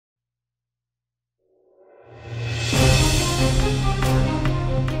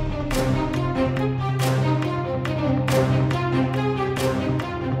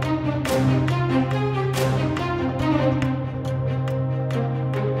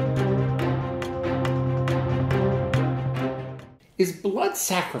Is blood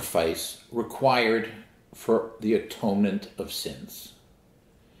sacrifice required for the atonement of sins?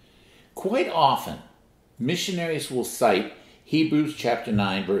 Quite often, missionaries will cite Hebrews chapter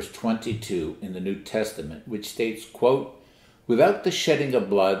 9, verse 22 in the New Testament, which states, quote, "Without the shedding of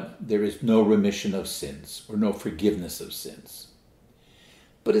blood, there is no remission of sins," or no forgiveness of sins.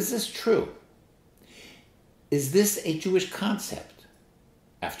 But is this true? Is this a Jewish concept?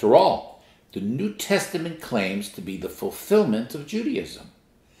 After all, the New Testament claims to be the fulfillment of Judaism.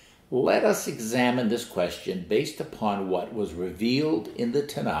 Let us examine this question based upon what was revealed in the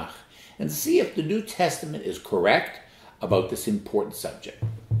Tanakh and see if the New Testament is correct about this important subject.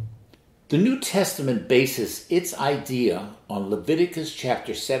 The New Testament bases its idea on Leviticus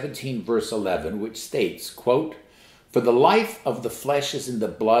chapter 17, verse 11, which states, quote, "For the life of the flesh is in the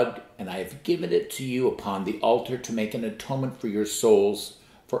blood, and I have given it to you upon the altar to make an atonement for your souls,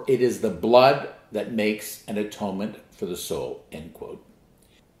 for it is the blood that makes an atonement for the soul," end quote.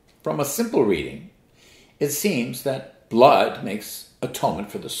 From a simple reading, it seems that blood makes atonement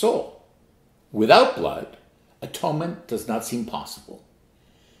for the soul. Without blood, atonement does not seem possible.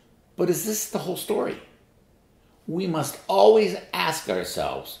 But is this the whole story? We must always ask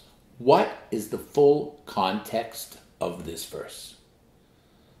ourselves, what is the full context of this verse?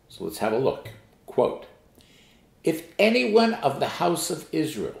 So let's have a look. Quote, "If anyone of the house of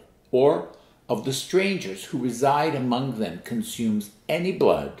Israel or of the strangers who reside among them consumes any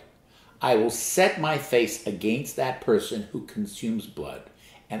blood, I will set my face against that person who consumes blood,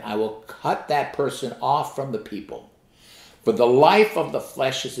 and I will cut that person off from the people. For the life of the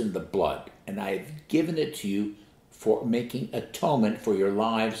flesh is in the blood, and I have given it to you for making atonement for your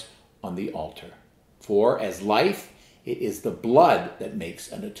lives on the altar. For as life, it is the blood that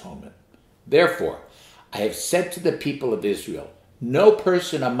makes an atonement. Therefore, I have said to the people of Israel, no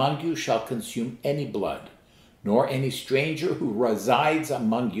person among you shall consume any blood, nor any stranger who resides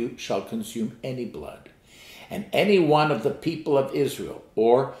among you shall consume any blood. And any one of the people of Israel,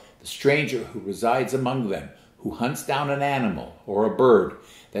 or the stranger who resides among them, who hunts down an animal or a bird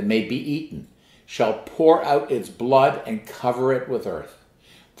that may be eaten, shall pour out its blood and cover it with earth.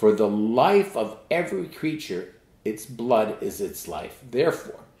 For the life of every creature, its blood is its life.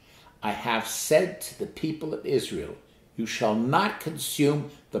 Therefore, I have said to the people of Israel, you shall not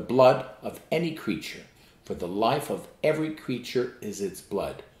consume the blood of any creature, for the life of every creature is its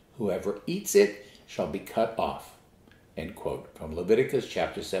blood. Whoever eats it shall be cut off." End quote. From Leviticus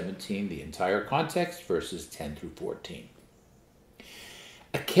chapter 17, the entire context, verses 10 through 14.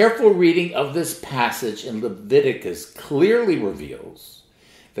 A careful reading of this passage in Leviticus clearly reveals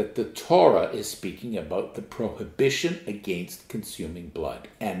that the Torah is speaking about the prohibition against consuming blood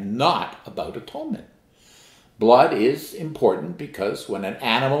and not about atonement. Blood is important because when an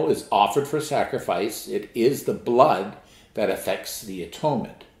animal is offered for sacrifice, it is the blood that affects the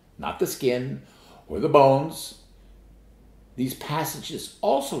atonement, not the skin or the bones. These passages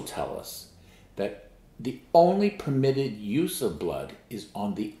also tell us that the only permitted use of blood is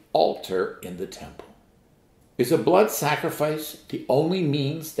on the altar in the temple. Is a blood sacrifice the only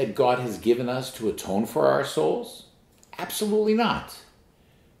means that God has given us to atone for our souls? Absolutely not.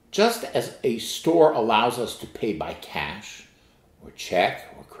 Just as a store allows us to pay by cash or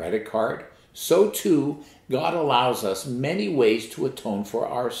check or credit card, so too God allows us many ways to atone for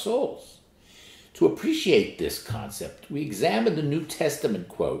our souls. To appreciate this concept, we examine the New Testament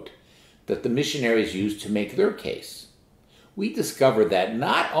quote that the missionaries used to make their case. We discover that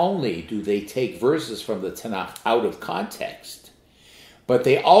not only do they take verses from the Tanakh out of context, but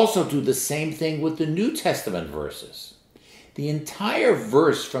they also do the same thing with the New Testament verses. The entire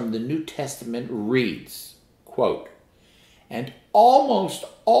verse from the New Testament reads, quote, "And almost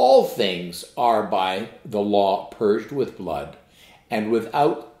all things are by the law purged with blood, and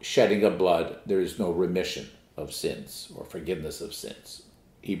without shedding of blood there is no remission of sins," or forgiveness of sins.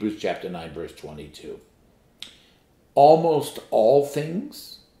 Hebrews chapter 9, verse 22. Almost all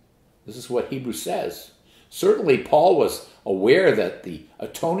things? This is what Hebrews says. Certainly Paul was aware that the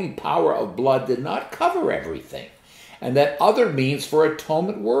atoning power of blood did not cover everything, and that other means for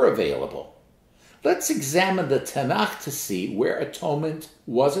atonement were available. Let's examine the Tanakh to see where atonement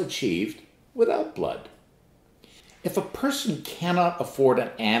was achieved without blood. If a person cannot afford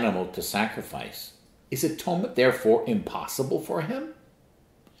an animal to sacrifice, is atonement therefore impossible for him?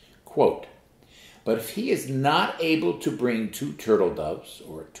 Quote, "But if he is not able to bring 2 turtle doves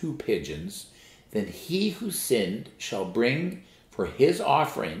or 2 pigeons, then he who sinned shall bring for his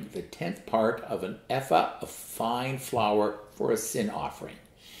offering the 10th part of an ephah of fine flour for a sin offering.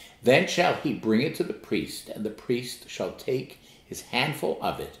 Then shall he bring it to the priest, and the priest shall take his handful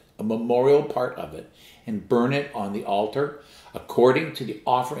of it a memorial part of it, and burn it on the altar according to the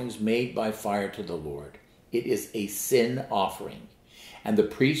offerings made by fire to the Lord. It is a sin offering. And the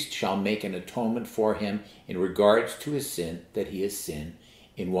priest shall make an atonement for him in regards to his sin that he has sinned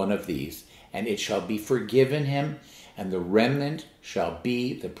in one of these, and it shall be forgiven him, and the remnant shall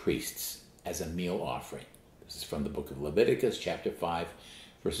be the priest's as a meal offering. This is from the book of Leviticus, chapter 5,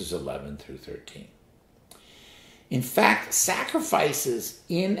 verses 11 through 13. In fact, sacrifices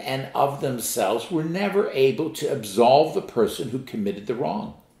in and of themselves were never able to absolve the person who committed the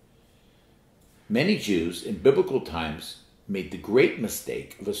wrong. Many Jews in biblical times made the great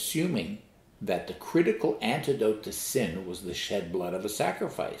mistake of assuming that the critical antidote to sin was the shed blood of a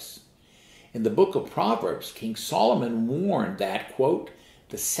sacrifice. In the book of Proverbs, King Solomon warned that, quote,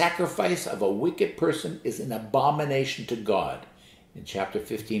 the sacrifice of a wicked person is an abomination to God, in chapter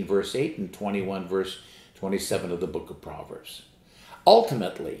 15, verse 8, and 21, verse 27 of the book of Proverbs.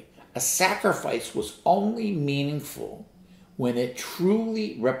 Ultimately, a sacrifice was only meaningful when it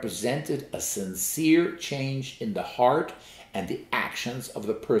truly represented a sincere change in the heart and the actions of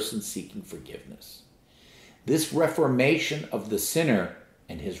the person seeking forgiveness. This reformation of the sinner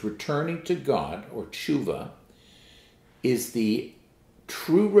and his returning to God, or tshuva, is the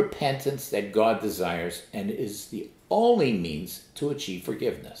true repentance that God desires and is the only means to achieve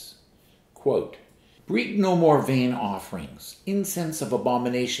forgiveness. Quote, bring no more vain offerings, incense of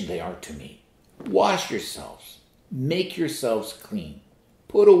abomination they are to me. Wash yourselves, make yourselves clean.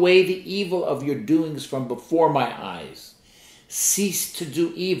 Put away the evil of your doings from before my eyes. Cease to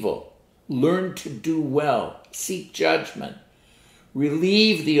do evil. Learn to do well. Seek judgment.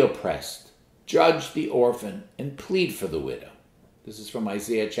 Relieve the oppressed. Judge the orphan and plead for the widow. This is from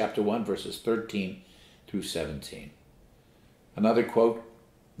Isaiah chapter 1, verses 13 through 17. Another quote,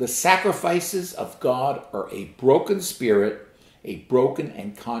 the sacrifices of God are a broken spirit, a broken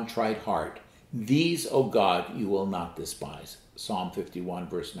and contrite heart. These, O God, you will not despise. Psalm 51,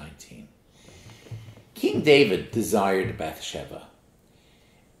 verse 19. King David desired Bathsheba,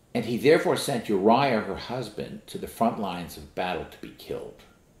 and he therefore sent Uriah, her husband, to the front lines of battle to be killed.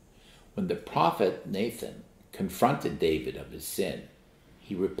 When the prophet Nathan confronted David of his sin,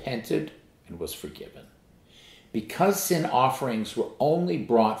 he repented and was forgiven. Because sin offerings were only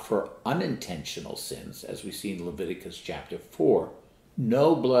brought for unintentional sins, as we see in Leviticus chapter 4,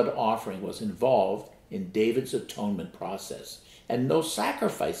 no blood offering was involved in David's atonement process, and no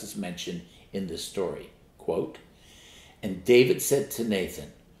sacrifice is mentioned in this story. Quote, and David said to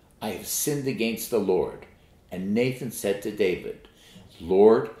Nathan, I have sinned against the Lord. And Nathan said to David, the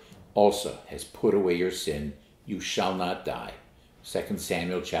Lord also has put away your sin. You shall not die. 2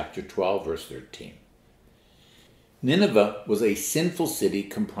 Samuel chapter 12, verse 13. Nineveh was a sinful city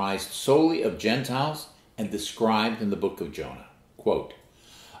comprised solely of Gentiles and described in the book of Jonah. Quote,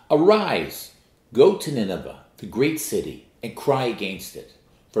 arise, go to Nineveh, the great city, and cry against it,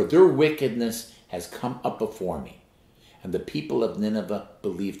 for their wickedness has come up before me. And the people of Nineveh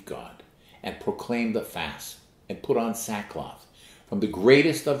believed God, and proclaimed the fast, and put on sackcloth, from the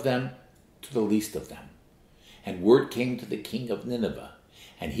greatest of them to the least of them. And word came to the king of Nineveh,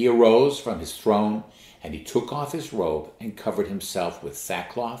 and he arose from his throne, and he took off his robe, and covered himself with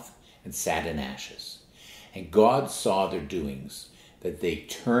sackcloth, and sat in ashes. And God saw their doings, that they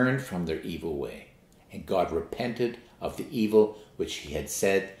turned from their evil way. And God repented of the evil which he had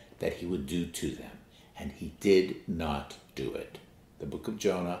said that he would do to them. And he did not do it. The book of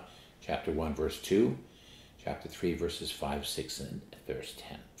Jonah, chapter 1, verse 2, chapter 3, verses 5, 6, and verse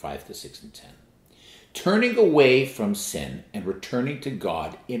 10, 5 to 6 and 10. Turning away from sin and returning to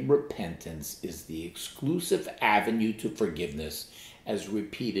God in repentance is the exclusive avenue to forgiveness, as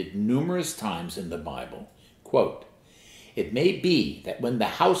repeated numerous times in the Bible. Quote, it may be that when the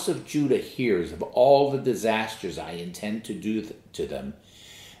house of Judah hears of all the disasters I intend to do to them,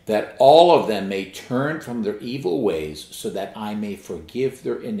 that all of them may turn from their evil ways, so that I may forgive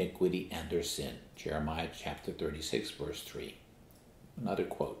their iniquity and their sin. Jeremiah chapter 36, verse 3. Another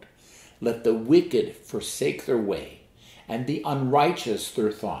quote, let the wicked forsake their way, and the unrighteous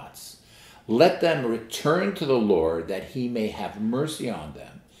their thoughts. Let them return to the Lord, that he may have mercy on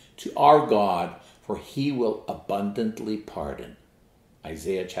them, to our God, for he will abundantly pardon.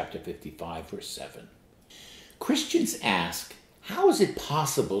 Isaiah chapter 55, verse 7. Christians ask, how is it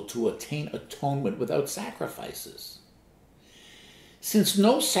possible to attain atonement without sacrifices? Since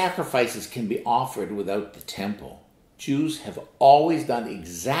no sacrifices can be offered without the temple, Jews have always done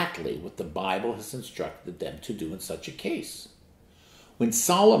exactly what the Bible has instructed them to do in such a case. When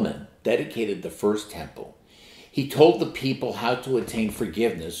Solomon dedicated the first temple, he told the people how to attain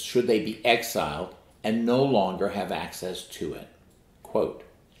forgiveness should they be exiled and no longer have access to it. Quote,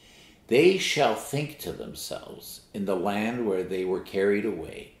 they shall think to themselves in the land where they were carried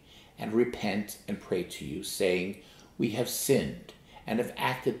away, and repent and pray to you, saying, we have sinned, and have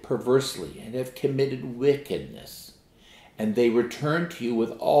acted perversely, and have committed wickedness. And they return to you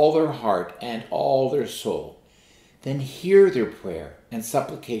with all their heart and all their soul. Then hear their prayer and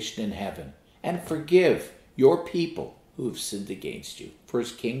supplication in heaven, and forgive your people who have sinned against you. 1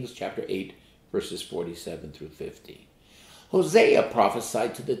 Kings chapter 8, verses 47 through 50. Hosea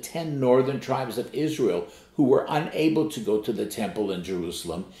prophesied to the 10 northern tribes of Israel who were unable to go to the temple in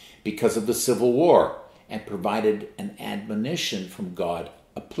Jerusalem because of the civil war, and provided an admonition from God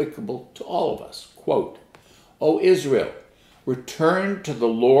applicable to all of us. Quote, O Israel, return to the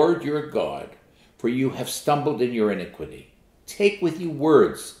Lord your God, for you have stumbled in your iniquity. Take with you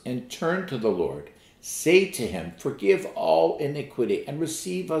words and turn to the Lord. Say to him, forgive all iniquity and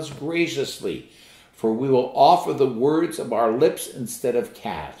receive us graciously, for we will offer the words of our lips instead of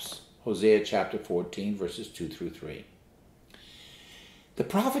calves. Hosea chapter 14, verses 2 through 3. The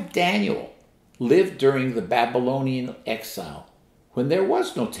prophet Daniel lived during the Babylonian exile, when there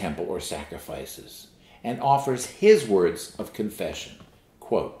was no temple or sacrifices, and offers his words of confession.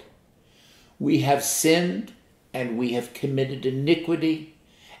 Quote, we have sinned, and we have committed iniquity,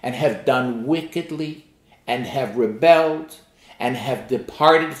 and have done wickedly, and have rebelled, and have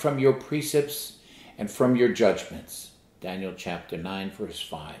departed from your precepts and from your judgments. Daniel chapter 9, verse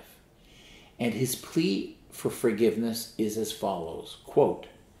 5. And his plea for forgiveness is as follows. Quote,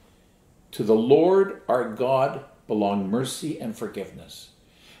 to the Lord our God belong mercy and forgiveness,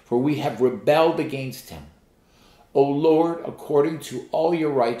 for we have rebelled against him. O Lord, according to all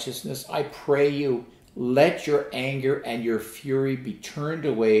your righteousness, I pray you, let your anger and your fury be turned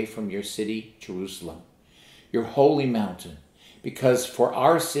away from your city, Jerusalem, your holy mountain, because for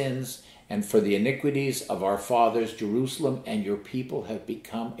our sins and for the iniquities of our fathers, Jerusalem and your people have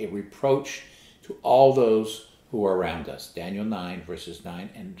become a reproach to all those who are around us. Daniel 9, verses 9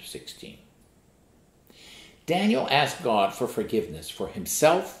 and 16. Daniel asked God for forgiveness for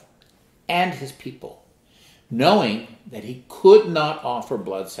himself and his people, knowing that he could not offer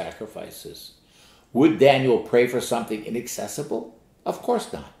blood sacrifices. Would Daniel pray for something inaccessible? Of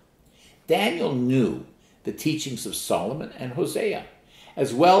course not. Daniel knew the teachings of Solomon and Hosea,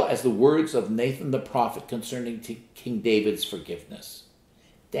 as well as the words of Nathan the prophet concerning King David's forgiveness.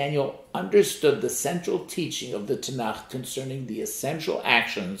 Daniel understood the central teaching of the Tanakh concerning the essential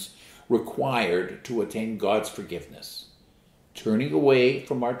actions required to attain God's forgiveness, turning away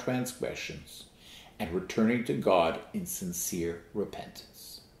from our transgressions and returning to God in sincere repentance.